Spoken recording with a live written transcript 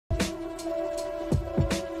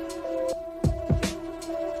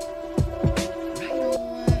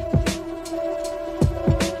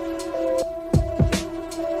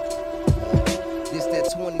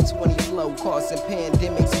and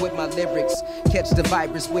pandemics with my lyrics. Catch the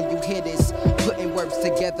virus when you hear this. Putting words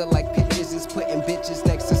together like pictures is putting bitches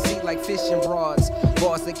next to sea like fishing rods.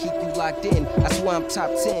 Bars that keep you locked in. I swear I'm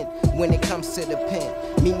top 10 when it comes to the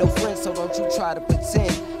pen. Me no friends, so don't you try to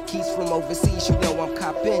pretend. Keys from overseas, you know I'm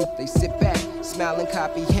copping. They sit back, smile and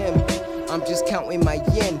copy him. I'm just counting my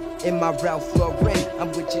yen in my Ralph Lauren.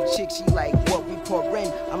 I'm with your chick, she like what we pourin'.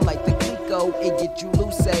 I'm like the Clico, it get you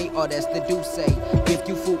loose, oh that's the Douce. Give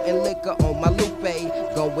you food and liquor on my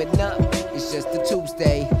lupe. Going up, it's just the two